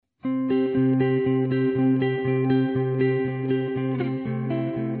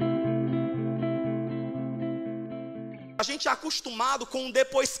A gente é acostumado com o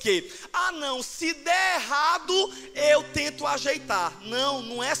depois que. Ah não, se der errado, eu tento ajeitar. Não,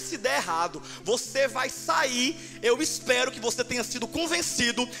 não é se der errado. Você vai sair, eu espero que você tenha sido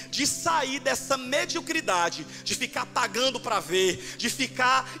convencido de sair dessa mediocridade, de ficar pagando para ver, de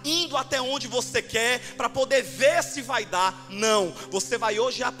ficar indo até onde você quer, para poder ver se vai dar. Não, você vai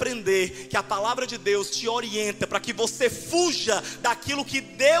hoje aprender que a palavra de Deus te orienta para que você fuja daquilo que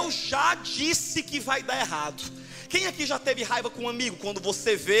Deus já disse que vai dar errado. Quem aqui já teve raiva com um amigo, quando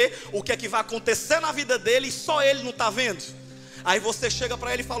você vê o que é que vai acontecer na vida dele e só ele não está vendo? Aí você chega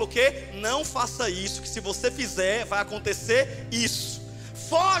para ele e fala o quê? Não faça isso, que se você fizer vai acontecer isso.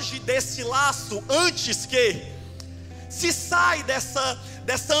 Foge desse laço antes que. Se sai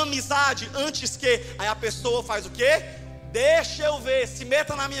dessa amizade antes que. Aí a pessoa faz o quê? Deixa eu ver, se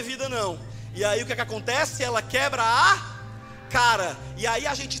meta na minha vida não. E aí o que é que acontece? Ela quebra a cara, e aí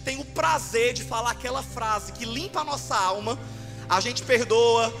a gente tem o prazer de falar aquela frase que limpa a nossa alma. A gente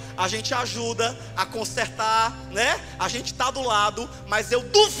perdoa, a gente ajuda a consertar, né? A gente está do lado, mas eu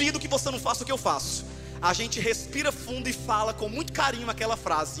duvido que você não faça o que eu faço. A gente respira fundo e fala com muito carinho aquela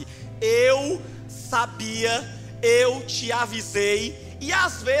frase: eu sabia, eu te avisei. E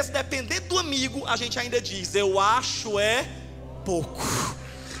às vezes, dependendo do amigo, a gente ainda diz: eu acho é pouco.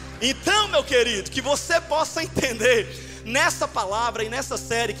 Então, meu querido, que você possa entender nessa palavra e nessa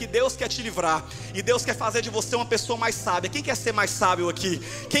série que Deus quer te livrar, e Deus quer fazer de você uma pessoa mais sábia. Quem quer ser mais sábio aqui?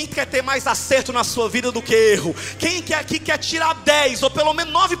 Quem quer ter mais acerto na sua vida do que erro? Quem aqui quer tirar 10 ou pelo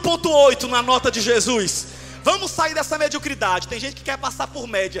menos 9,8 na nota de Jesus? Vamos sair dessa mediocridade. Tem gente que quer passar por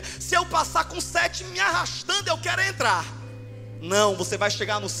média. Se eu passar com 7 me arrastando, eu quero entrar. Não, você vai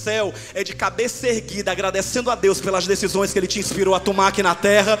chegar no céu de cabeça erguida, agradecendo a Deus pelas decisões que Ele te inspirou a tomar aqui na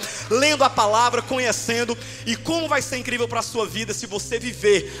terra, lendo a palavra, conhecendo. E como vai ser incrível para a sua vida se você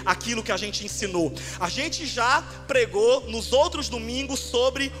viver aquilo que a gente ensinou. A gente já pregou nos outros domingos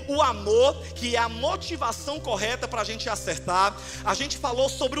sobre o amor, que é a motivação correta para a gente acertar. A gente falou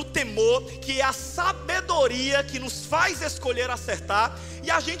sobre o temor, que é a sabedoria que nos faz escolher acertar.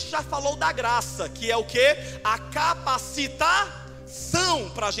 E a gente já falou da graça, que é o que? A capacitação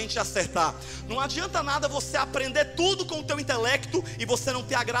para a gente acertar. Não adianta nada você aprender tudo com o teu intelecto e você não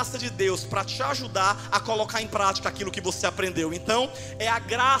ter a graça de Deus para te ajudar a colocar em prática aquilo que você aprendeu. Então é a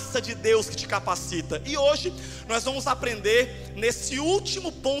graça de Deus que te capacita. E hoje nós vamos aprender nesse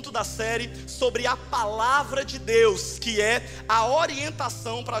último ponto da série sobre a palavra de Deus, que é a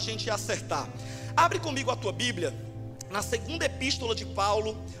orientação para a gente acertar. Abre comigo a tua Bíblia na segunda epístola de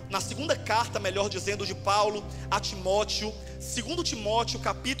Paulo, na segunda carta, melhor dizendo, de Paulo a Timóteo, 2 Timóteo,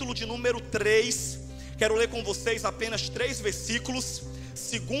 capítulo de número 3. Quero ler com vocês apenas 3 versículos.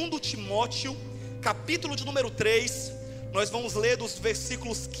 2 Timóteo, capítulo de número 3. Nós vamos ler dos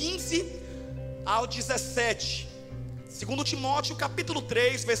versículos 15 ao 17. 2 Timóteo, capítulo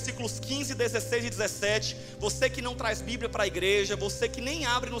 3, versículos 15, 16 e 17. Você que não traz Bíblia para a igreja, você que nem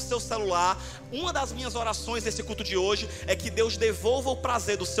abre no seu celular, uma das minhas orações nesse culto de hoje é que Deus devolva o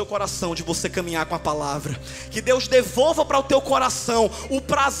prazer do seu coração de você caminhar com a palavra. Que Deus devolva para o teu coração o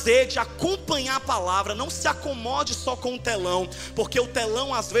prazer de acompanhar a palavra. Não se acomode só com o telão, porque o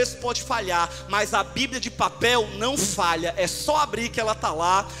telão às vezes pode falhar, mas a Bíblia de papel não falha. É só abrir que ela está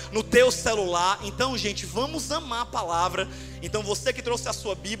lá no teu celular. Então, gente, vamos amar a palavra. Então você que trouxe a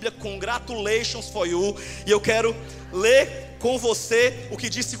sua Bíblia, congratulations for you. E eu quero ler com você o que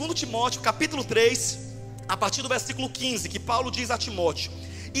diz 2 Timóteo, capítulo 3, a partir do versículo 15, que Paulo diz a Timóteo: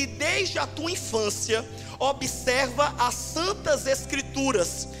 e desde a tua infância observa as santas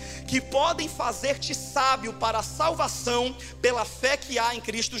escrituras, que podem fazer-te sábio para a salvação pela fé que há em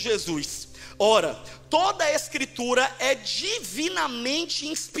Cristo Jesus. Ora, toda a escritura é divinamente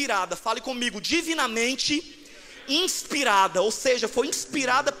inspirada. Fale comigo: divinamente inspirada, ou seja, foi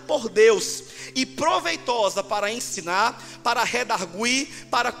inspirada por Deus e proveitosa para ensinar, para redarguir,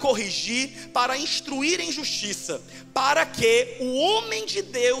 para corrigir, para instruir em justiça, para que o homem de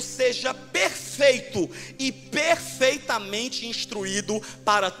Deus seja perfeito e perfeitamente instruído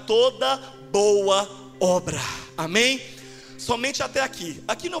para toda boa obra. Amém? Somente até aqui.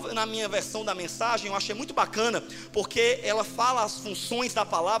 Aqui na minha versão da mensagem eu achei muito bacana, porque ela fala as funções da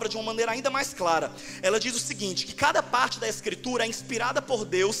palavra de uma maneira ainda mais clara. Ela diz o seguinte: que cada parte da escritura é inspirada por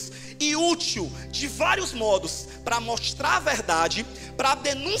Deus e útil de vários modos para mostrar a verdade, para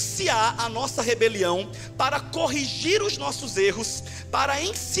denunciar a nossa rebelião, para corrigir os nossos erros, para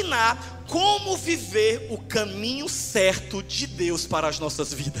ensinar como viver o caminho certo de Deus para as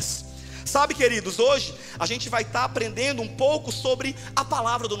nossas vidas. Sabe, queridos, hoje a gente vai estar aprendendo um pouco sobre a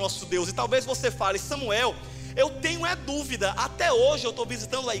palavra do nosso Deus. E talvez você fale: Samuel, eu tenho dúvida, até hoje eu estou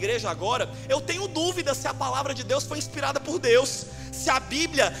visitando a igreja agora, eu tenho dúvida se a palavra de Deus foi inspirada por Deus, se a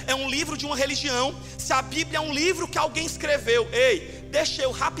Bíblia é um livro de uma religião, se a Bíblia é um livro que alguém escreveu. Ei, deixa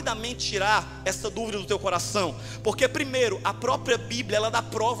eu rapidamente tirar essa dúvida do teu coração, porque primeiro, a própria Bíblia, ela dá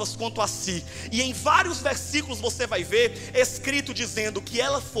provas quanto a si, e em vários versículos você vai ver escrito dizendo que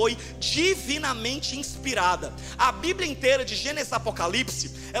ela foi divinamente inspirada. A Bíblia inteira, de Gênesis a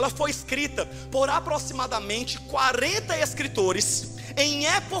Apocalipse, ela foi escrita por aproximadamente 40 escritores, em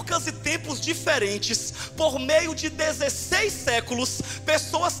épocas e tempos diferentes, por meio de 16 séculos,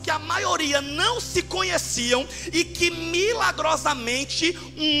 pessoas que a maioria não se conheciam e que milagrosamente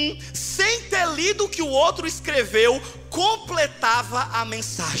sem ter lido o que o outro escreveu, completava a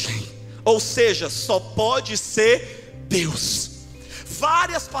mensagem. Ou seja, só pode ser Deus.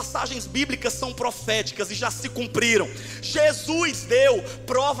 Várias passagens bíblicas são proféticas e já se cumpriram. Jesus deu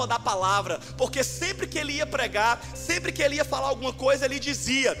prova da palavra, porque sempre que ele ia pregar, sempre que ele ia falar alguma coisa, ele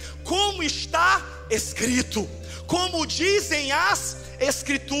dizia: como está escrito, como dizem as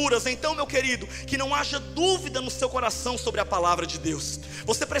Escrituras. Então, meu querido, que não haja dúvida no seu coração sobre a palavra de Deus.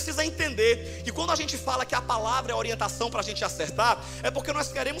 Você precisa entender que quando a gente fala que a palavra é a orientação para a gente acertar, é porque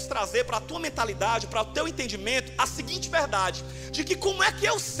nós queremos trazer para a tua mentalidade, para o teu entendimento, a seguinte verdade: de que como é que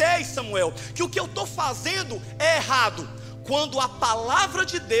eu sei, Samuel, que o que eu estou fazendo é errado? Quando a palavra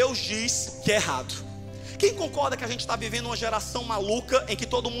de Deus diz que é errado. Quem concorda que a gente está vivendo uma geração maluca, em que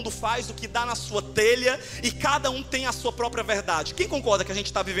todo mundo faz o que dá na sua telha, e cada um tem a sua própria verdade? Quem concorda que a gente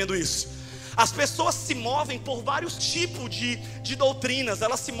está vivendo isso? As pessoas se movem por vários tipos de doutrinas.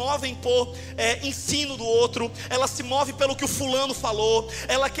 Elas se movem por ensino do outro, ela se move pelo que o fulano falou,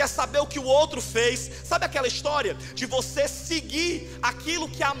 ela quer saber o que o outro fez. Sabe aquela história de você seguir aquilo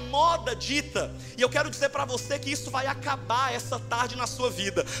que a moda dita? E eu quero dizer para você que isso vai acabar essa tarde na sua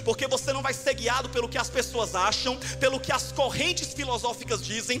vida, porque você não vai ser guiado pelo que as pessoas acham, pelo que as correntes filosóficas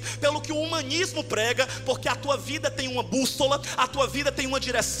dizem, pelo que o humanismo prega, porque a tua vida tem uma bússola, a tua vida tem uma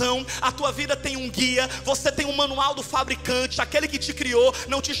direção, a tua vida tem um guia, você tem um manual do fabricante. Aquele que te criou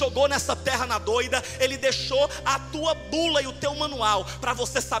não te jogou nessa terra na doida, ele deixou a tua bula e o teu manual para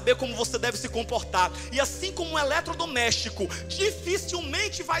você saber como você deve se comportar. E assim como um eletrodoméstico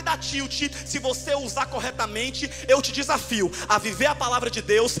dificilmente vai dar tilt se você usar corretamente, eu te desafio a viver a palavra de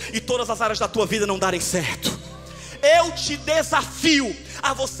Deus e todas as áreas da tua vida não darem certo. Eu te desafio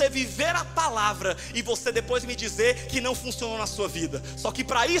a você viver a palavra e você depois me dizer que não funcionou na sua vida. Só que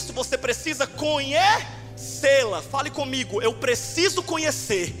para isso você precisa conhecê-la. Fale comigo, eu preciso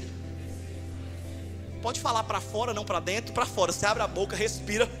conhecer. Pode falar para fora, não para dentro. Para fora, você abre a boca,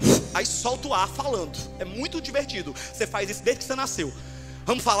 respira, aí solta o ar falando. É muito divertido. Você faz isso desde que você nasceu.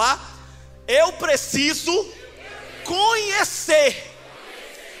 Vamos falar? Eu preciso conhecer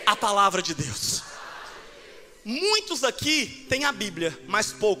a palavra de Deus. Muitos aqui têm a Bíblia,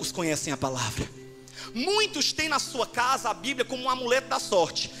 mas poucos conhecem a palavra. Muitos têm na sua casa a Bíblia como um amuleto da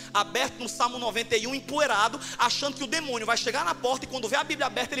sorte, aberto no Salmo 91, empoeirado, achando que o demônio vai chegar na porta e quando vê a Bíblia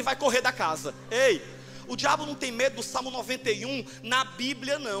aberta ele vai correr da casa. Ei, o diabo não tem medo do Salmo 91 na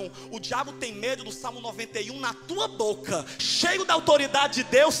Bíblia, não. O diabo tem medo do Salmo 91 na tua boca, cheio da autoridade de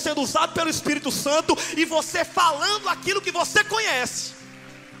Deus, sendo usado pelo Espírito Santo, e você falando aquilo que você conhece.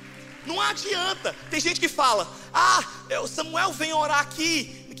 Não adianta. Tem gente que fala: Samuel, vem orar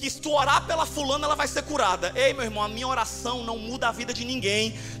aqui, que se tu orar pela fulana ela vai ser curada. Ei, meu irmão, a minha oração não muda a vida de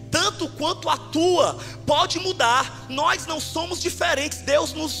ninguém, tanto quanto a tua pode mudar. Nós não somos diferentes,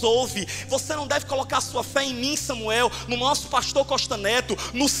 Deus nos ouve. Você não deve colocar a sua fé em mim, Samuel, no nosso pastor Costa Neto,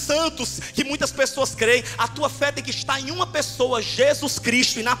 nos santos que muitas pessoas creem. A tua fé tem que estar em uma pessoa, Jesus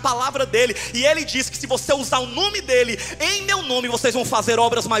Cristo, e na palavra dele. E ele diz que se você usar o nome dele, em meu nome, vocês vão fazer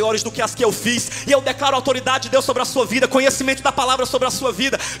obras maiores do que as que eu fiz. E eu declaro a autoridade de Deus sobre a sua vida, conhecimento da palavra sobre a sua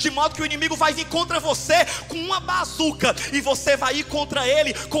vida, de modo que o inimigo vai vir contra você com uma bazuca, e você vai ir contra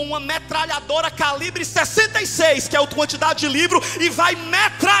ele com uma metralhadora calibre 66, que é a quantidade de livro, e vai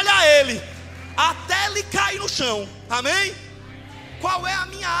metralhar ele até ele cair no chão. Amém? Qual é a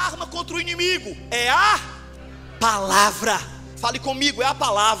minha arma contra o inimigo? É a palavra. Fale comigo, é a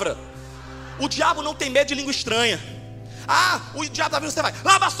palavra. O diabo não tem medo de língua estranha. O diabo tá vindo, você vai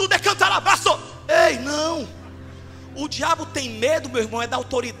labaçu, decantarabaço. Ei, não. O diabo tem medo, meu irmão, é da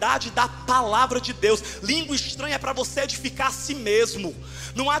autoridade da palavra de Deus. Língua estranha é para você edificar a si mesmo.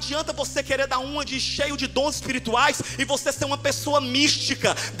 Não adianta você querer dar uma de cheio de dons espirituais e você ser uma pessoa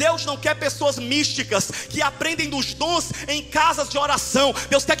mística. Deus não quer pessoas místicas que aprendem dos dons em casas de oração.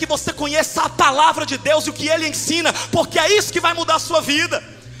 Deus quer que você conheça a palavra de Deus e o que Ele ensina, porque é isso que vai mudar a sua vida.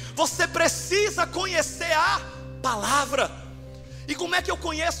 Você precisa conhecer a palavra. E como é que eu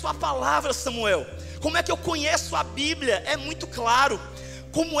conheço a palavra, Samuel? Como é que eu conheço a Bíblia? É muito claro.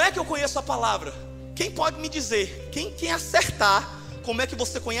 Como é que eu conheço a palavra? Quem pode me dizer? Quem acertar como é que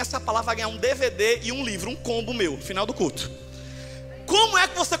você conhece a palavra vai ganhar um DVD e um livro, um combo meu, no final do culto. Como é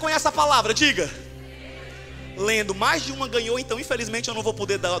que você conhece a palavra? Diga. Lendo. Mais de uma ganhou, então infelizmente eu não vou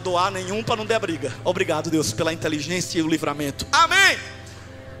poder doar nenhum para não dar briga. Obrigado, Deus, pela inteligência e o livramento. Amém.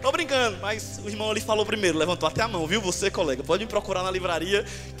 Tô brincando, mas o irmão ali falou primeiro, levantou até a mão, viu? Você, colega, pode me procurar na livraria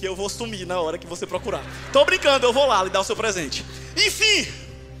que eu vou sumir na hora que você procurar. Tô brincando, eu vou lá lhe dar o seu presente. Enfim,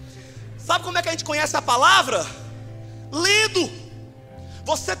 sabe como é que a gente conhece a palavra? Lendo.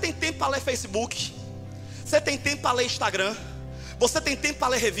 Você tem tempo para ler Facebook? Você tem tempo para ler Instagram? Você tem tempo para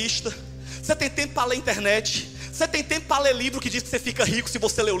ler revista? Você tem tempo para ler internet? Você tem tempo para ler livro que diz que você fica rico se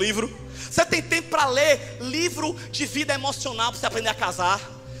você ler o livro? Você tem tempo para ler livro de vida emocional para você aprender a casar?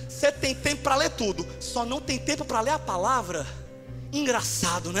 Você tem tempo para ler tudo, só não tem tempo para ler a palavra?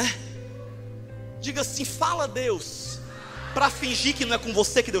 Engraçado, né? Diga assim, fala Deus, para fingir que não é com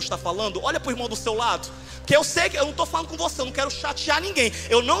você que Deus está falando. Olha para o irmão do seu lado, porque eu sei que eu não estou falando com você, eu não quero chatear ninguém.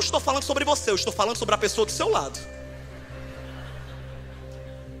 Eu não estou falando sobre você, eu estou falando sobre a pessoa do seu lado.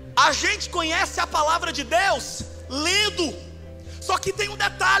 A gente conhece a palavra de Deus lendo. Só que tem um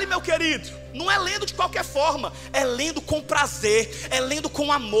detalhe, meu querido, não é lendo de qualquer forma, é lendo com prazer, é lendo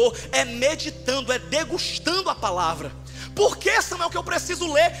com amor, é meditando, é degustando a palavra. Por que, Samuel, que eu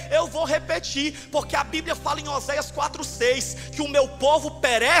preciso ler? Eu vou repetir, porque a Bíblia fala em Oséias 4,6 que o meu povo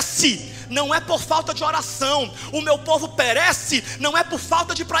perece, não é por falta de oração. O meu povo perece, não é por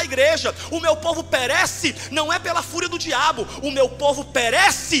falta de ir para a igreja. O meu povo perece, não é pela fúria do diabo. O meu povo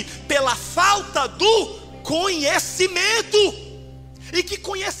perece pela falta do conhecimento. E que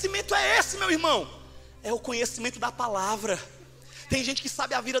conhecimento é esse, meu irmão? É o conhecimento da palavra. Tem gente que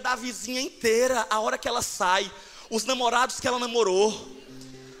sabe a vida da vizinha inteira, a hora que ela sai, os namorados que ela namorou,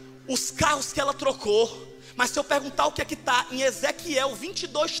 os carros que ela trocou. Mas se eu perguntar o que é que está em Ezequiel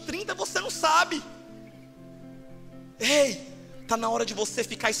 22:30, você não sabe. Ei, está na hora de você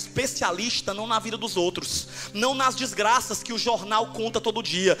ficar especialista, não na vida dos outros, não nas desgraças que o jornal conta todo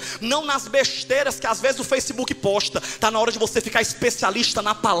dia, não nas besteiras que às vezes o Facebook posta. Está na hora de você ficar especialista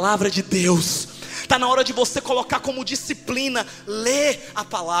na palavra de Deus. Está na hora de você colocar como disciplina, ler a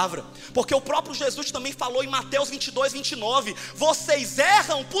palavra. Porque o próprio Jesus também falou em Mateus 22:29, vocês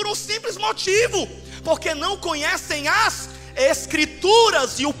erram por um simples motivo, porque não conhecem as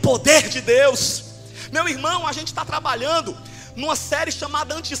Escrituras e o poder de Deus. Meu irmão, a gente está trabalhando numa série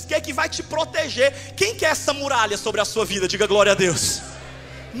chamada Antes que vai te proteger. Quem quer essa muralha sobre a sua vida? Diga glória a Deus.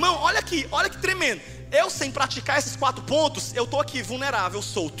 Irmão, olha aqui, olha que tremendo. Eu sem praticar esses 4 pontos, eu estou aqui vulnerável,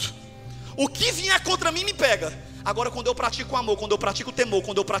 solto. O que vier contra mim me pega. Agora quando eu pratico o amor, quando eu pratico o temor,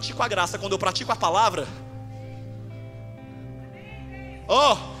 quando eu pratico a graça, quando eu pratico a palavra,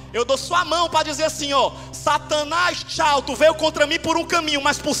 eu dou sua mão para dizer assim, Satanás, tchau, tu veio contra mim por um caminho,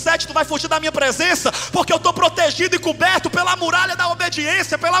 mas por 7 tu vai fugir da minha presença, porque eu estou protegido e coberto pela muralha da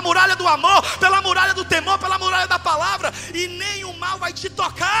obediência, pela muralha do amor, pela muralha do temor, pela muralha da palavra, e nem o mal vai te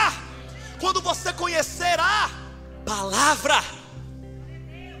tocar, quando você conhecer a palavra.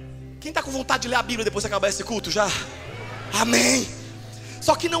 Quem está com vontade de ler a Bíblia depois de acabar esse culto já? Amém.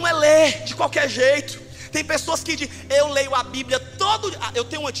 Só que não é ler de qualquer jeito. Tem pessoas que dizem, eu leio a Bíblia todo. Eu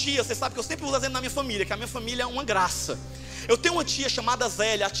tenho uma tia, você sabe que eu sempre uso exemplo na minha família, que a minha família é uma graça. Eu tenho uma tia chamada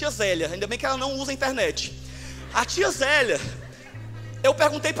Zélia, a tia Zélia, ainda bem que ela não usa a internet. A tia Zélia, eu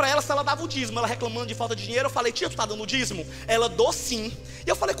perguntei para ela se ela dava o dízimo, ela reclamando de falta de dinheiro. Eu falei, tia, tu está dando o dízimo? Ela, dou sim. E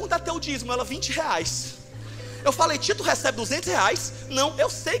eu falei, quanto é teu dízimo? Ela, R$20. Eu falei, tia, tu recebe R$200? Não, eu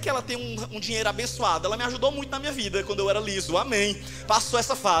sei que ela tem um dinheiro abençoado. Ela me ajudou muito na minha vida quando eu era liso, amém. Passou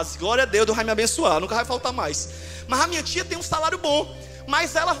essa fase, glória a Deus, Deus vai me abençoar, nunca vai faltar mais. Mas a minha tia tem um salário bom,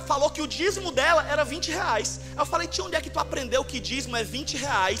 mas ela falou que o dízimo dela era R$20. Eu falei, tia, onde é que tu aprendeu que dízimo é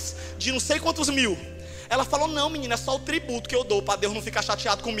R$20 de não sei quantos mil? Ela falou, não, menina, é só o tributo que eu dou para Deus não ficar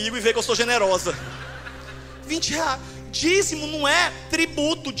chateado comigo e ver que eu sou generosa. R$20. Dízimo não é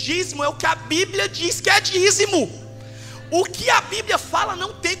tributo, dízimo é o que a Bíblia diz que é dízimo. O que a Bíblia fala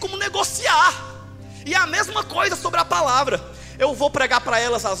não tem como negociar. E é a mesma coisa sobre a palavra. Eu vou pregar para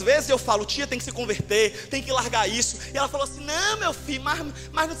elas às vezes, eu falo, tia, tem que se converter, tem que largar isso. E ela falou assim, não, meu filho,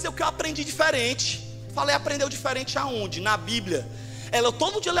 mas não sei o que eu aprendi diferente. Falei, aprendeu diferente aonde? Na Bíblia. Ela,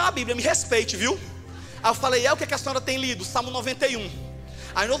 todo dia leu a Bíblia, me respeite, viu? Aí eu falei, o que a senhora tem lido? Salmo 91.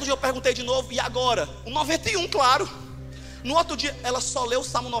 Aí no outro dia eu perguntei de novo, e agora? O 91, claro. No outro dia, ela só leu o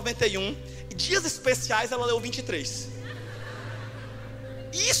Salmo 91. E dias especiais, ela leu o 23.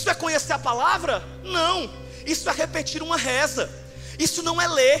 Isso é conhecer a palavra? Não. Isso é repetir uma reza. Isso não é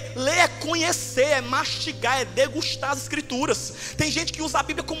ler. Ler é conhecer, é mastigar, é degustar as escrituras. Tem gente que usa a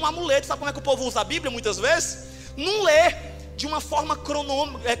Bíblia como um amuleto. Sabe como é que o povo usa a Bíblia muitas vezes? Não lê de uma forma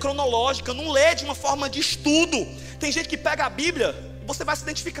cronológica, não lê de uma forma de estudo. Tem gente que pega a Bíblia, você vai se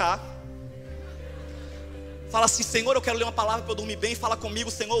identificar. Fala assim: Senhor, eu quero ler uma palavra para eu dormir bem. Fala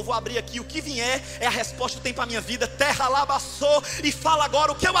comigo: Senhor, eu vou abrir aqui, o que vier é a resposta que tem para a minha vida. Terra labaçou, e fala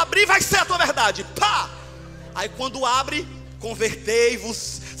agora, o que eu abrir vai ser a tua verdade. Pá! Aí quando abre: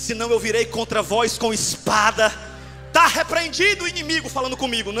 convertei-vos, senão eu virei contra vós com espada. Está repreendido o inimigo falando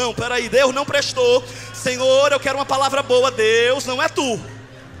comigo. Não, peraí, Deus não prestou. Senhor, eu quero uma palavra boa. Deus, não é tu.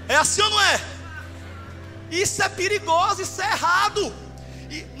 É assim ou não é? Isso é perigoso, isso é errado.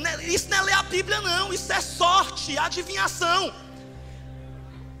 Isso não é ler a Bíblia não, isso é sorte, adivinhação.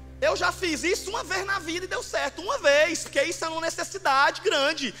 Eu já fiz isso uma vez na vida e deu certo, uma vez, porque isso é uma necessidade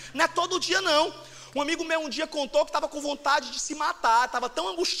grande, não é todo dia não. Um amigo meu um dia contou que estava com vontade de se matar, estava tão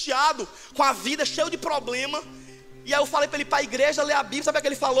angustiado com a vida, cheio de problema. E aí eu falei para ele ir para a igreja, ler a Bíblia. Sabe o que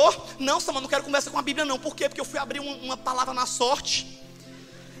ele falou? Não, Samuel, não quero conversa com a Bíblia não. Por quê? Porque eu fui abrir uma palavra na sorte.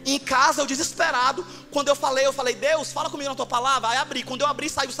 Em casa, eu desesperado. Quando eu falei, Deus, fala comigo na tua palavra. Aí abri, quando eu abri,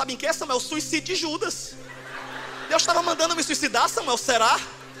 saiu, sabe em que, Samuel? Suicídio de Judas. Deus estava mandando me suicidar, Samuel, será?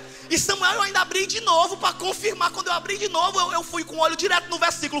 E Samuel, eu ainda abri de novo para confirmar. Quando eu abri de novo, eu fui com o olho direto no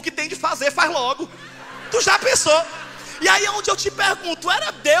versículo. O que tem de fazer, faz logo. Tu já pensou? E aí é onde eu te pergunto, era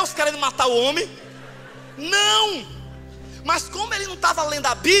Deus querendo matar o homem? Não. Mas como ele não estava lendo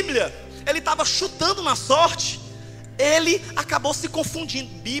a Bíblia, ele estava chutando na sorte, ele acabou se confundindo.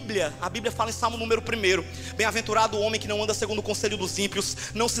 A Bíblia fala em Salmo número 1: bem-aventurado o homem que não anda segundo o conselho dos ímpios,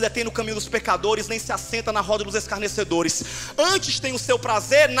 não se detém no caminho dos pecadores, nem se assenta na roda dos escarnecedores. Antes tem o seu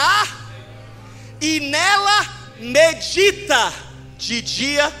prazer e nela medita de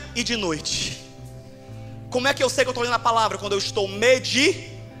dia e de noite. Como é que eu sei que eu estou lendo a palavra? Quando eu estou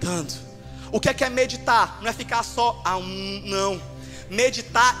meditando. O que é meditar? Não é ficar só não.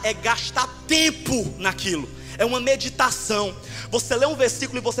 Meditar é gastar tempo naquilo. É uma meditação. Você lê um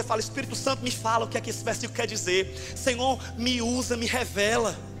versículo e você fala: Espírito Santo, me fala o que é que esse versículo quer dizer. Senhor, me usa, me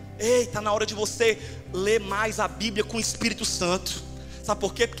revela. Ei, está na hora de você ler mais a Bíblia com o Espírito Santo. Sabe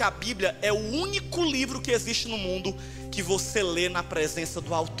por quê? Porque a Bíblia é o único livro que existe no mundo que você lê na presença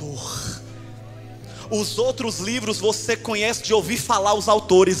do autor. Os outros livros você conhece de ouvir falar os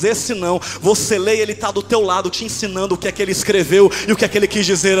autores, esse não. Você lê e ele está do teu lado te ensinando o que é que ele escreveu e o que é que ele quis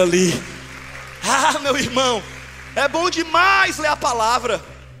dizer ali. Ah, meu irmão, é bom demais ler a palavra.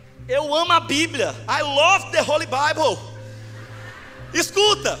 Eu amo a Bíblia. I love the Holy Bible.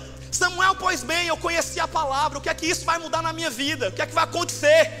 Escuta, Samuel, pois bem, eu conheci a palavra. O que é que isso vai mudar na minha vida? O que é que vai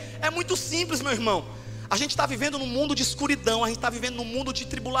acontecer? É muito simples, meu irmão. A gente está vivendo num mundo de escuridão, a gente está vivendo num mundo de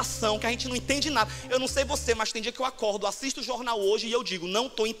tribulação, que a gente não entende nada. Eu não sei você, mas tem dia que eu acordo, assisto o jornal hoje e eu digo: não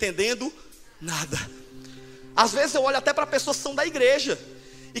estou entendendo nada. Às vezes eu olho até para pessoas que são da igreja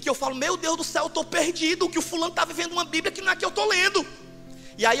e que eu falo: meu Deus do céu, eu estou perdido, que o fulano está vivendo uma Bíblia que não é que eu estou lendo.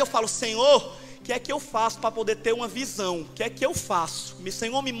 E aí eu falo: Senhor, o que é que eu faço para poder ter uma visão? O que é que eu faço?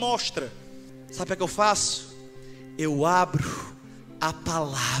 Senhor, me mostra. Sabe o que eu faço? Eu abro a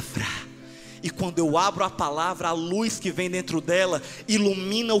palavra. E quando eu abro a palavra, a luz que vem dentro dela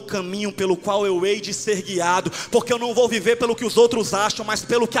ilumina o caminho pelo qual eu hei de ser guiado. Porque eu não vou viver pelo que os outros acham, mas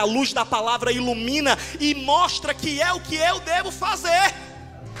pelo que a luz da palavra ilumina e mostra que é o que eu devo fazer.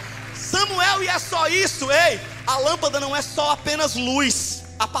 Samuel, e é só isso? Ei, a lâmpada não é só apenas luz.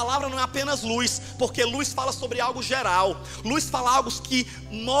 A palavra não é apenas luz, porque luz fala sobre algo geral. Luz fala algo que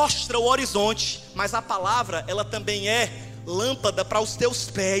mostra o horizonte. Mas a palavra, ela também é lâmpada para os teus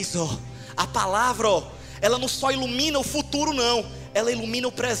pés, ó. A palavra, ó, ela não só ilumina o futuro não, ela ilumina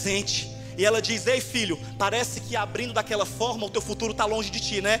o presente. E ela diz: ei filho, parece que abrindo daquela forma o teu futuro está longe de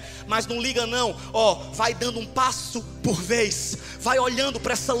ti, né? Mas não liga não, ó, vai dando um passo por vez. Vai olhando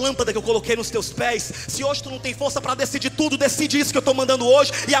para essa lâmpada que eu coloquei nos teus pés. Se hoje tu não tem força para decidir tudo, decide isso que eu estou mandando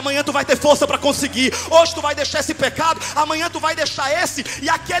hoje. E amanhã tu vai ter força para conseguir. Hoje tu vai deixar esse pecado, amanhã tu vai deixar esse. E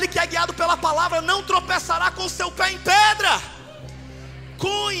aquele que é guiado pela palavra não tropeçará com seu pé em pedra.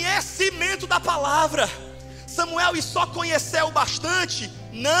 Conhecimento da palavra. Samuel, e só conhecer o bastante?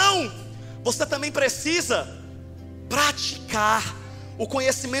 Não. Você também precisa praticar. O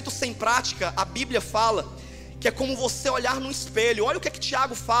conhecimento sem prática, a Bíblia fala que é como você olhar no espelho. Olha o que é que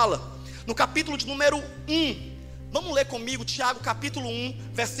Tiago fala no capítulo de número 1. Vamos ler comigo Tiago capítulo 1,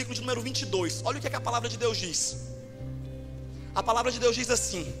 versículo de número 22. Olha o que é que a palavra de Deus diz. A palavra de Deus diz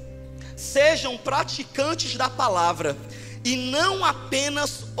assim: sejam praticantes da palavra e não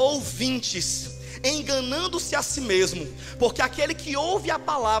apenas ouvintes, enganando-se a si mesmo. Porque aquele que ouve a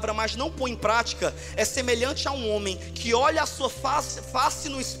palavra, mas não põe em prática, é semelhante a um homem que olha a sua face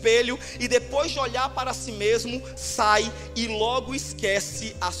no espelho e depois de olhar para si mesmo, sai e logo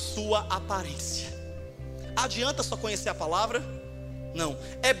esquece a sua aparência. Adianta só conhecer a palavra? Não.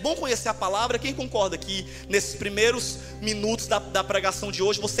 É bom conhecer a palavra. Quem concorda que nesses primeiros minutos da pregação de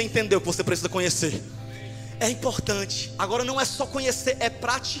hoje você entendeu que você precisa conhecer? É importante. Agora não é só conhecer, é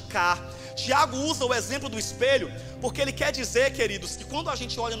praticar. Tiago usa o exemplo do espelho porque ele quer dizer, queridos, que quando a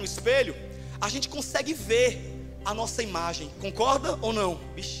gente olha no espelho, a gente consegue ver a nossa imagem. Concorda ou não?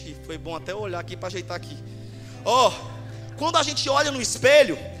 Vixe, foi bom até olhar aqui para ajeitar aqui. Quando a gente olha no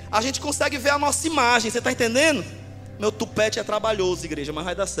espelho, a gente consegue ver a nossa imagem. Você está entendendo? Meu tupete é trabalhoso, igreja, mas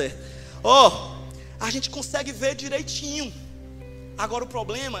vai dar certo. A gente consegue ver direitinho. Agora o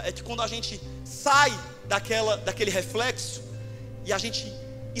problema é que quando a gente sai daquele reflexo e a gente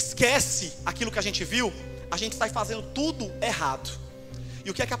esquece aquilo que a gente viu, a gente sai fazendo tudo errado. E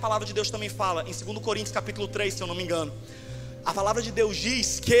o que é que a palavra de Deus também fala? Em 2 Coríntios capítulo 3, se eu não me engano, a palavra de Deus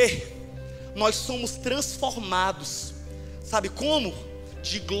diz que nós somos transformados. Sabe como?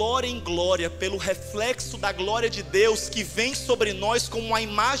 De glória em glória, pelo reflexo da glória de Deus que vem sobre nós como a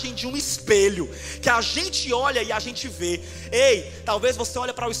imagem de um espelho, que a gente olha e a gente vê. Ei, talvez você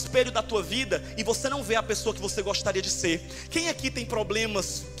olhe para o espelho da tua vida e você não vê a pessoa que você gostaria de ser. Quem aqui tem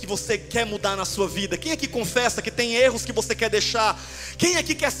problemas que você quer mudar na sua vida? Quem aqui confessa que tem erros que você quer deixar? Quem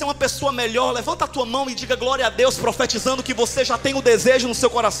aqui quer ser uma pessoa melhor? Levanta a tua mão e diga glória a Deus, profetizando que você já tem o desejo no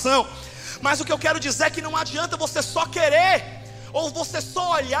seu coração. Mas o que eu quero dizer é que não adianta você só querer, ou você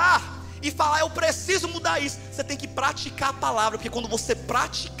só olhar e falar, eu preciso mudar isso. Você tem que praticar a palavra, porque quando você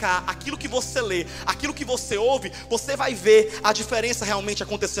praticar aquilo que você lê, aquilo que você ouve, você vai ver a diferença realmente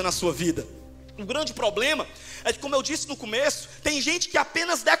acontecer na sua vida. O grande problema é que, como eu disse no começo, tem gente que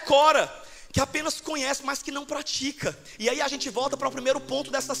apenas decora, que apenas conhece, mas que não pratica. E aí a gente volta para o primeiro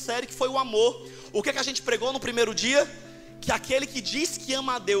ponto dessa série, que foi o amor. O que é que a gente pregou no primeiro dia? Que aquele que diz que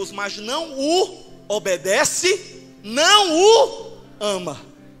ama a Deus, mas não o obedece, não o ama.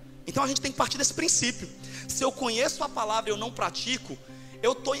 Então a gente tem que partir desse princípio. Se eu conheço a palavra e eu não pratico,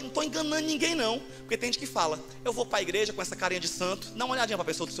 eu não estou enganando ninguém não. Porque tem gente que fala, eu vou para a igreja com essa carinha de santo. Dá uma olhadinha para a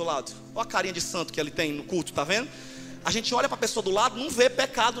pessoa do seu lado. Olha a carinha de santo que ele tem no culto, tá vendo? A gente olha para a pessoa do lado, não vê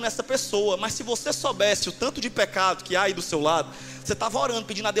pecado nessa pessoa. Mas se você soubesse o tanto de pecado que há aí do seu lado, você estava orando,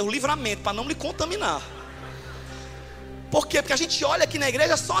 pedindo a Deus livramento para não lhe contaminar. Por quê? Porque a gente olha aqui na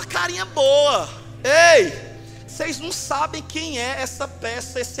igreja só uma carinha boa. Ei! Vocês não sabem quem é essa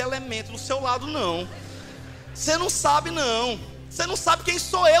peça, esse elemento do seu lado não. Você não sabe não. Você não sabe quem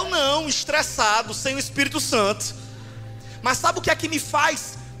sou eu não, estressado, sem o Espírito Santo. Mas sabe o que é que me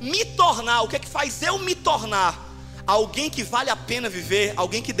faz me tornar, o que é que faz eu me tornar alguém que vale a pena viver,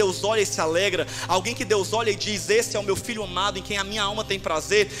 alguém que Deus olha e se alegra, alguém que Deus olha e diz, esse é o meu filho amado em quem a minha alma tem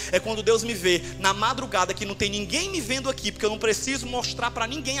prazer? É quando Deus me vê na madrugada, que não tem ninguém me vendo aqui, porque eu não preciso mostrar para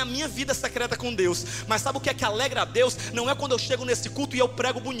ninguém a minha vida secreta com Deus. Mas sabe o que é que alegra a Deus? Não é quando eu chego nesse culto e eu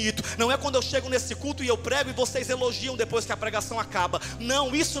prego bonito, não é quando eu chego nesse culto e eu prego e vocês elogiam depois que a pregação acaba.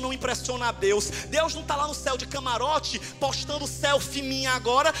 Não, isso não impressiona a Deus. Deus não está lá no céu de camarote postando selfie minha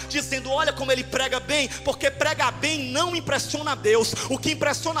agora, dizendo, olha como ele prega bem, porque pregar bem não impressiona a Deus. O que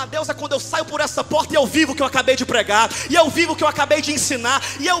impressiona a Deus é quando eu saio por essa porta e eu vivo o que eu acabei de pregar, e eu vivo o que eu acabei de ensinar,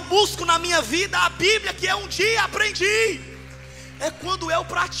 e eu busco na minha vida a Bíblia que eu um dia aprendi. É quando eu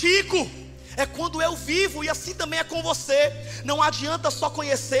pratico, é quando eu vivo, e assim também é com você. Não adianta só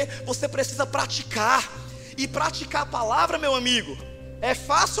conhecer, você precisa praticar. E praticar a palavra, meu amigo, é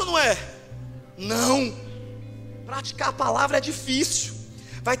fácil ou não é? Não. Praticar a palavra é difícil.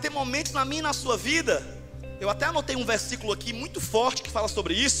 Vai ter momentos na minha e na sua vida, eu até anotei um versículo aqui muito forte que fala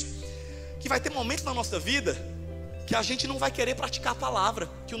sobre isso, que vai ter momentos na nossa vida que a gente não vai querer praticar a palavra,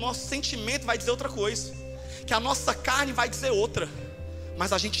 que o nosso sentimento vai dizer outra coisa, que a nossa carne vai dizer outra,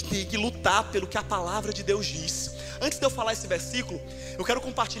 mas a gente tem que lutar pelo que a palavra de Deus diz. Antes de eu falar esse versículo, eu quero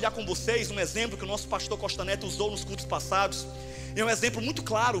compartilhar com vocês um exemplo que o nosso pastor Costa Neto usou nos cultos passados. É um exemplo muito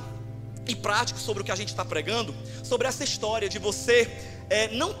claro e prático sobre o que a gente está pregando, sobre essa história de você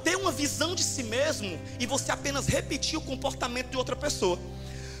não ter uma visão de si mesmo e você apenas repetir o comportamento de outra pessoa.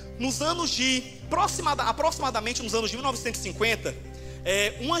 Nos anos de, aproximadamente nos anos de 1950,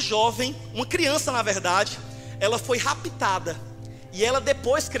 uma jovem, uma criança na verdade, ela foi raptada, e ela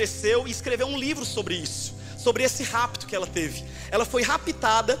depois cresceu e escreveu um livro sobre isso, sobre esse rapto que ela teve. Ela foi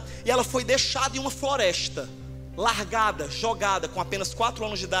raptada e ela foi deixada em uma floresta, largada, jogada, com apenas 4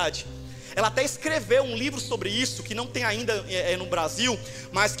 anos de idade. Ela até escreveu um livro sobre isso, que não tem ainda no Brasil,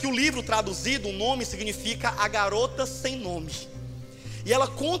 mas que o livro traduzido, o nome significa A Garota Sem Nome. E ela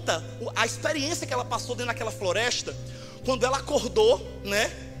conta a experiência que ela passou dentro daquela floresta, quando ela acordou,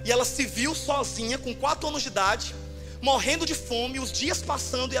 né? E ela se viu sozinha, com 4 anos de idade, morrendo de fome, os dias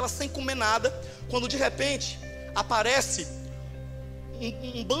passando e ela sem comer nada, quando de repente aparece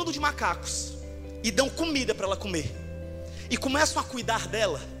um bando de macacos e dão comida para ela comer, e começam a cuidar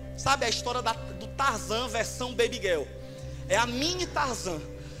dela. Sabe a história do Tarzan versão Baby Girl? É a mini Tarzan.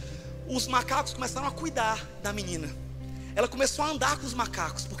 Os macacos começaram a cuidar da menina. Ela começou a andar com os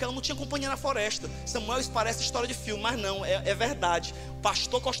macacos, porque ela não tinha companhia na floresta. Samuel, isso parece história de filme, mas não, é verdade. O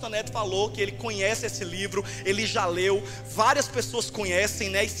pastor Costa Neto falou que ele conhece esse livro, ele já leu, várias pessoas conhecem,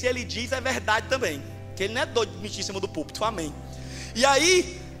 né? E se ele diz, é verdade também, que ele não é doido de mentir em cima do púlpito, amém. E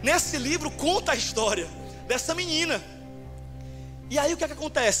aí, nesse livro conta a história dessa menina. E aí o que é que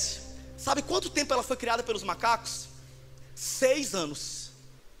acontece? Sabe quanto tempo ela foi criada pelos macacos? 6 anos.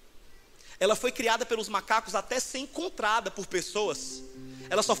 Ela foi criada pelos macacos até ser encontrada por pessoas.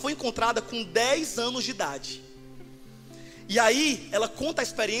 Ela só foi encontrada com 10 anos de idade. E aí ela conta a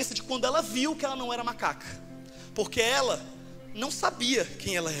experiência de quando ela viu que ela não era macaca, porque ela não sabia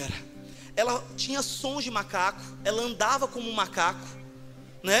quem ela era. Ela tinha sons de macaco, ela andava como um macaco,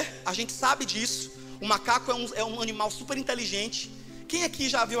 né? A gente sabe disso. O macaco é um animal super inteligente. Quem aqui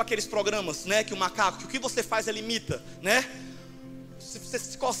já viu aqueles programas, né? Que o macaco, que o que você faz ele imita, né? Se você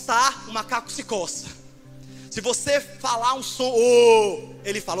se coçar, o macaco se coça. Se você falar um som, oh,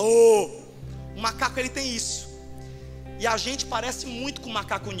 ele fala, oh. O macaco, ele tem isso. E a gente parece muito com o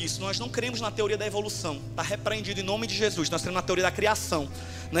macaco nisso. Nós não cremos na teoria da evolução. Está repreendido em nome de Jesus. Nós cremos na teoria da criação,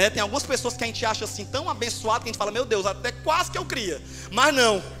 né? Tem algumas pessoas que a gente acha assim tão abençoado que a gente fala, meu Deus, até quase que eu cria. Mas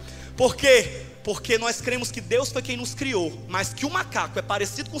não. Por quê? Porque nós cremos que Deus foi quem nos criou, mas que o macaco é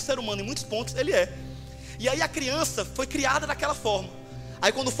parecido com o ser humano em muitos pontos, ele é. E aí a criança foi criada daquela forma.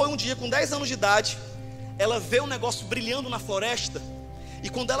 Aí quando foi um dia, com 10 anos de idade, ela vê um negócio brilhando na floresta. E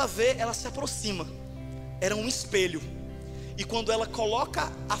quando ela vê, ela se aproxima. Era um espelho. E quando ela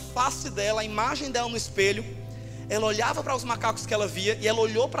coloca a face dela, a imagem dela no espelho, ela olhava para os macacos que ela via, e ela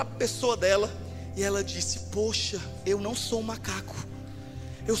olhou para a pessoa dela, e ela disse, poxa, eu não sou um macaco,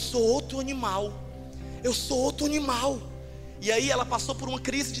 eu sou outro animal, eu sou outro animal. E aí ela passou por uma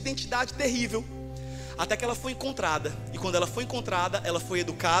crise de identidade terrível, até que ela foi encontrada. E quando ela foi encontrada, ela foi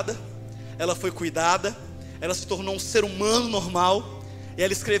educada, ela foi cuidada, ela se tornou um ser humano normal. E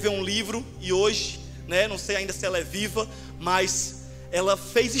ela escreveu um livro, e hoje, né, não sei ainda se ela é viva, mas ela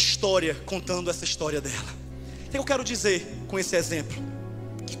fez história contando essa história dela. O que eu quero dizer com esse exemplo?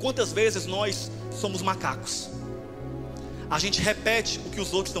 Que quantas vezes nós somos macacos. A gente repete o que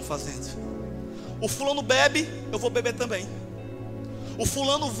os outros estão fazendo. O fulano bebe, eu vou beber também. O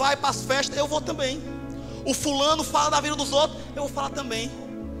fulano vai para as festas, eu vou também. O fulano fala da vida dos outros, eu vou falar também.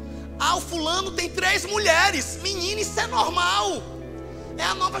 Ah, o fulano tem 3 mulheres. Menino, isso é normal. É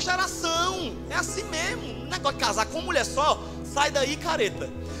a nova geração. É assim mesmo. Negócio de casar com uma mulher só, sai daí, careta.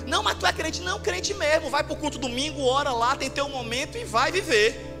 Não, mas tu é crente? Não, crente mesmo. Vai pro culto domingo, ora lá, tem teu momento e vai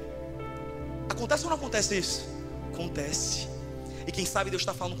viver. Acontece ou não acontece isso? Acontece. E quem sabe Deus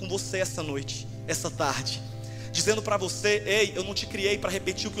está falando com você essa noite, essa tarde, dizendo para você, ei, eu não te criei para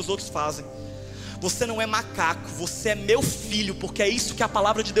repetir o que os outros fazem. Você não é macaco, você é meu filho, porque é isso que a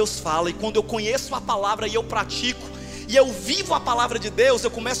palavra de Deus fala. E quando eu conheço a palavra e eu pratico, e eu vivo a palavra de Deus,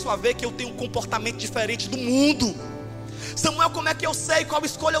 eu começo a ver que eu tenho um comportamento diferente do mundo. Samuel, como é que eu sei qual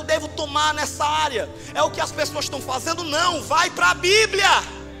escolha eu devo tomar nessa área? É o que as pessoas estão fazendo? Não, vai para a Bíblia.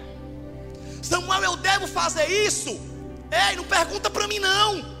 Samuel, eu devo fazer isso? Ei, não pergunta para mim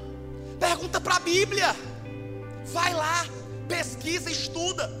não, pergunta para a Bíblia. Vai lá, pesquisa,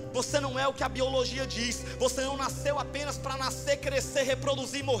 estuda. Você não é o que a biologia diz. Você não nasceu apenas para nascer, crescer,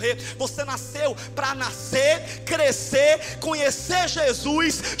 reproduzir e morrer. Você nasceu para nascer, crescer, conhecer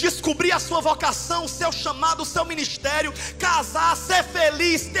Jesus, descobrir a sua vocação, o seu chamado, o seu ministério, casar, ser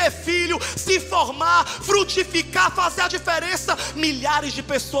feliz, ter filho, se formar, frutificar, fazer a diferença. Milhares de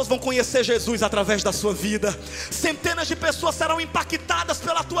pessoas vão conhecer Jesus através da sua vida. Centenas de pessoas serão impactadas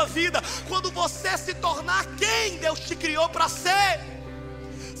pela tua vida quando você se tornar quem Deus te criou para ser.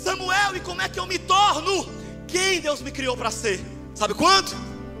 Samuel, e como é que eu me torno quem Deus me criou para ser? Sabe quando?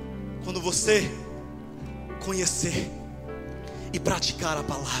 Quando você conhecer e praticar a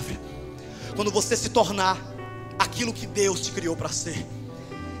palavra. Quando você se tornar aquilo que Deus te criou para ser.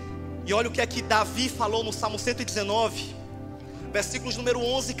 E olha o que é que Davi falou no Salmo 119, versículos número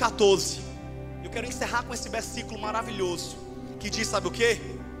 11 e 14. Eu quero encerrar com esse versículo maravilhoso, que diz, sabe o que?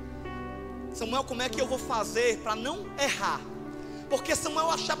 Samuel, como é que eu vou fazer para não errar? Porque Samuel,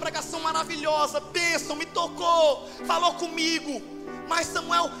 achei a pregação maravilhosa, bênção, me tocou, falou comigo. Mas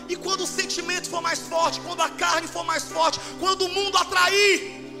Samuel, e quando o sentimento for mais forte, quando a carne for mais forte, quando o mundo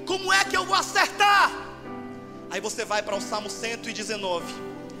atrair, como é que eu vou acertar? Aí você vai para o Salmo 119,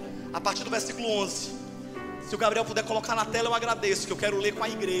 a partir do versículo 11. Se o Gabriel puder colocar na tela, eu agradeço, que eu quero ler com a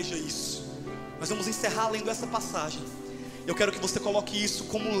igreja isso. Nós vamos encerrar lendo essa passagem. Eu quero que você coloque isso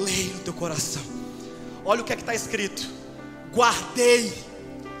como lei no teu coração. Olha o que é que está escrito: guardei.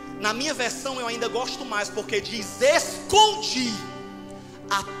 Na minha versão eu ainda gosto mais, porque diz: escondi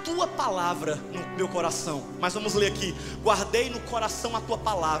a tua palavra no meu coração. Mas vamos ler aqui: guardei no coração a tua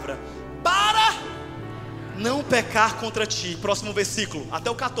palavra, para não pecar contra ti. Próximo versículo, até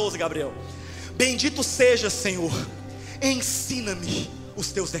o 14, Gabriel. Bendito seja, Senhor, ensina-me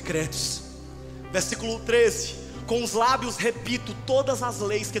os teus decretos. Versículo 13: com os lábios repito todas as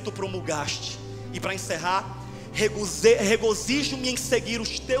leis que tu promulgaste. E para encerrar: regozijo-me em seguir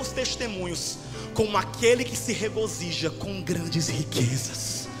os teus testemunhos, como aquele que se regozija com grandes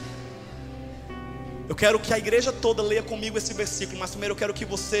riquezas. Eu quero que a igreja toda leia comigo esse versículo, mas primeiro eu quero que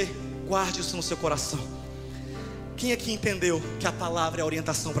você guarde isso no seu coração. Quem aqui entendeu que a palavra é a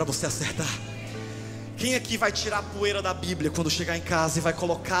orientação para você acertar? Quem aqui vai tirar a poeira da Bíblia quando chegar em casa e vai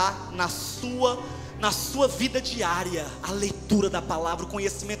colocar na sua vida diária a leitura da palavra, o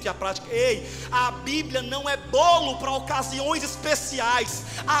conhecimento e a prática? Ei, a Bíblia não é bolo para ocasiões especiais.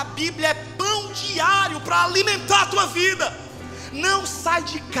 A Bíblia é pão diário para alimentar a tua vida. Não sai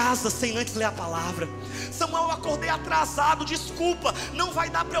de casa sem antes ler a palavra. Samuel, eu acordei atrasado, desculpa, não vai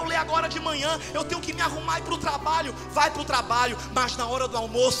dar para eu ler agora de manhã, eu tenho que me arrumar e ir para o trabalho. Vai para o trabalho, mas na hora do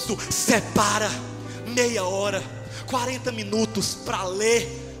almoço separa meia hora, 40 minutos para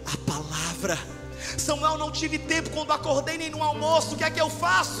ler a palavra. Samuel, não tive tempo quando acordei nem no almoço. O que é que eu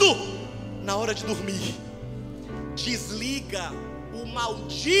faço? Na hora de dormir, desliga o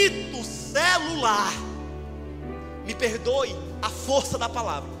maldito celular. Me perdoe a força da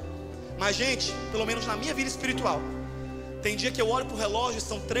palavra, mas gente, pelo menos na minha vida espiritual, tem dia que eu olho para o relógio e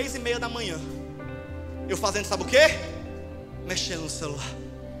são 3:30 da manhã. Eu fazendo sabe o que? Mexendo no celular,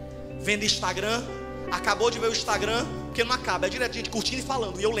 vendo Instagram. Acabou de ver o Instagram, porque não acaba, é direto gente curtindo e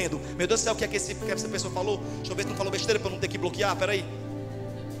falando, e eu lendo. Meu Deus do céu, o que é que essa pessoa falou? Deixa eu ver se não falou besteira para eu não ter que bloquear, peraí.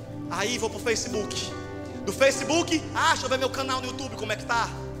 Aí vou pro Facebook. Do Facebook, deixa eu ver meu canal no YouTube, como é que tá.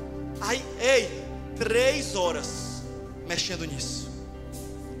 Aí, 3 horas mexendo nisso.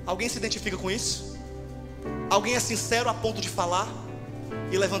 Alguém se identifica com isso? Alguém é sincero a ponto de falar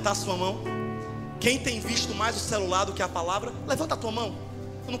e levantar a sua mão? Quem tem visto mais o celular do que a palavra, levanta a tua mão.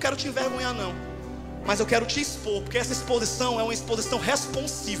 Eu não quero te envergonhar não, mas eu quero te expor, porque essa exposição é uma exposição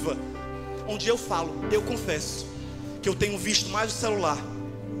responsiva, onde eu falo, eu confesso que eu tenho visto mais o celular,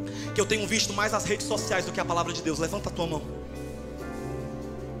 que eu tenho visto mais as redes sociais do que a palavra de Deus. Levanta a tua mão.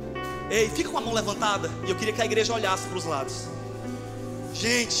 Ei, fica com a mão levantada. E eu queria que a igreja olhasse para os lados.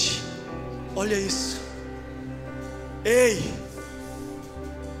 Gente, olha isso. Ei,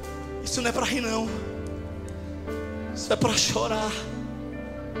 isso não é para rir não, isso é para chorar.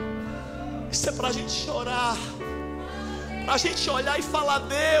 Isso é para a gente chorar, para a gente olhar e falar: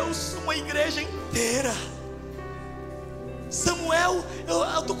 Deus, uma igreja inteira. Samuel,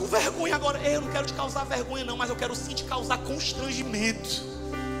 eu estou com vergonha agora. Eu não quero te causar vergonha não, mas eu quero sim te causar constrangimento.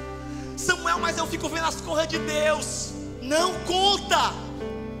 Samuel, mas eu fico vendo as coisas de Deus. Não conta.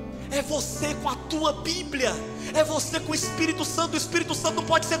 É você com a tua Bíblia, é você com o Espírito Santo. O Espírito Santo não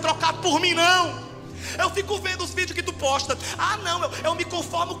pode ser trocado por mim não. Eu fico vendo os vídeos que tu posta. Não, eu me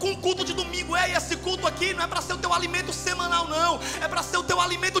conformo com o culto de domingo. Esse culto aqui não é para ser o teu alimento semanal não, é para ser o teu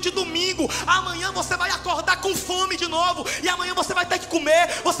alimento de domingo. Amanhã você vai acordar com fome de novo, e amanhã você vai ter que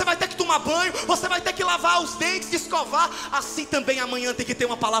comer, você vai ter que tomar banho, você vai ter que lavar os dentes, escovar. Assim também amanhã tem que ter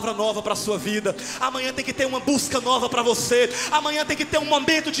uma palavra nova para a sua vida. Amanhã tem que ter uma busca nova para você. Amanhã tem que ter um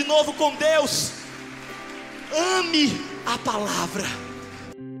momento de novo com Deus. Ame a palavra.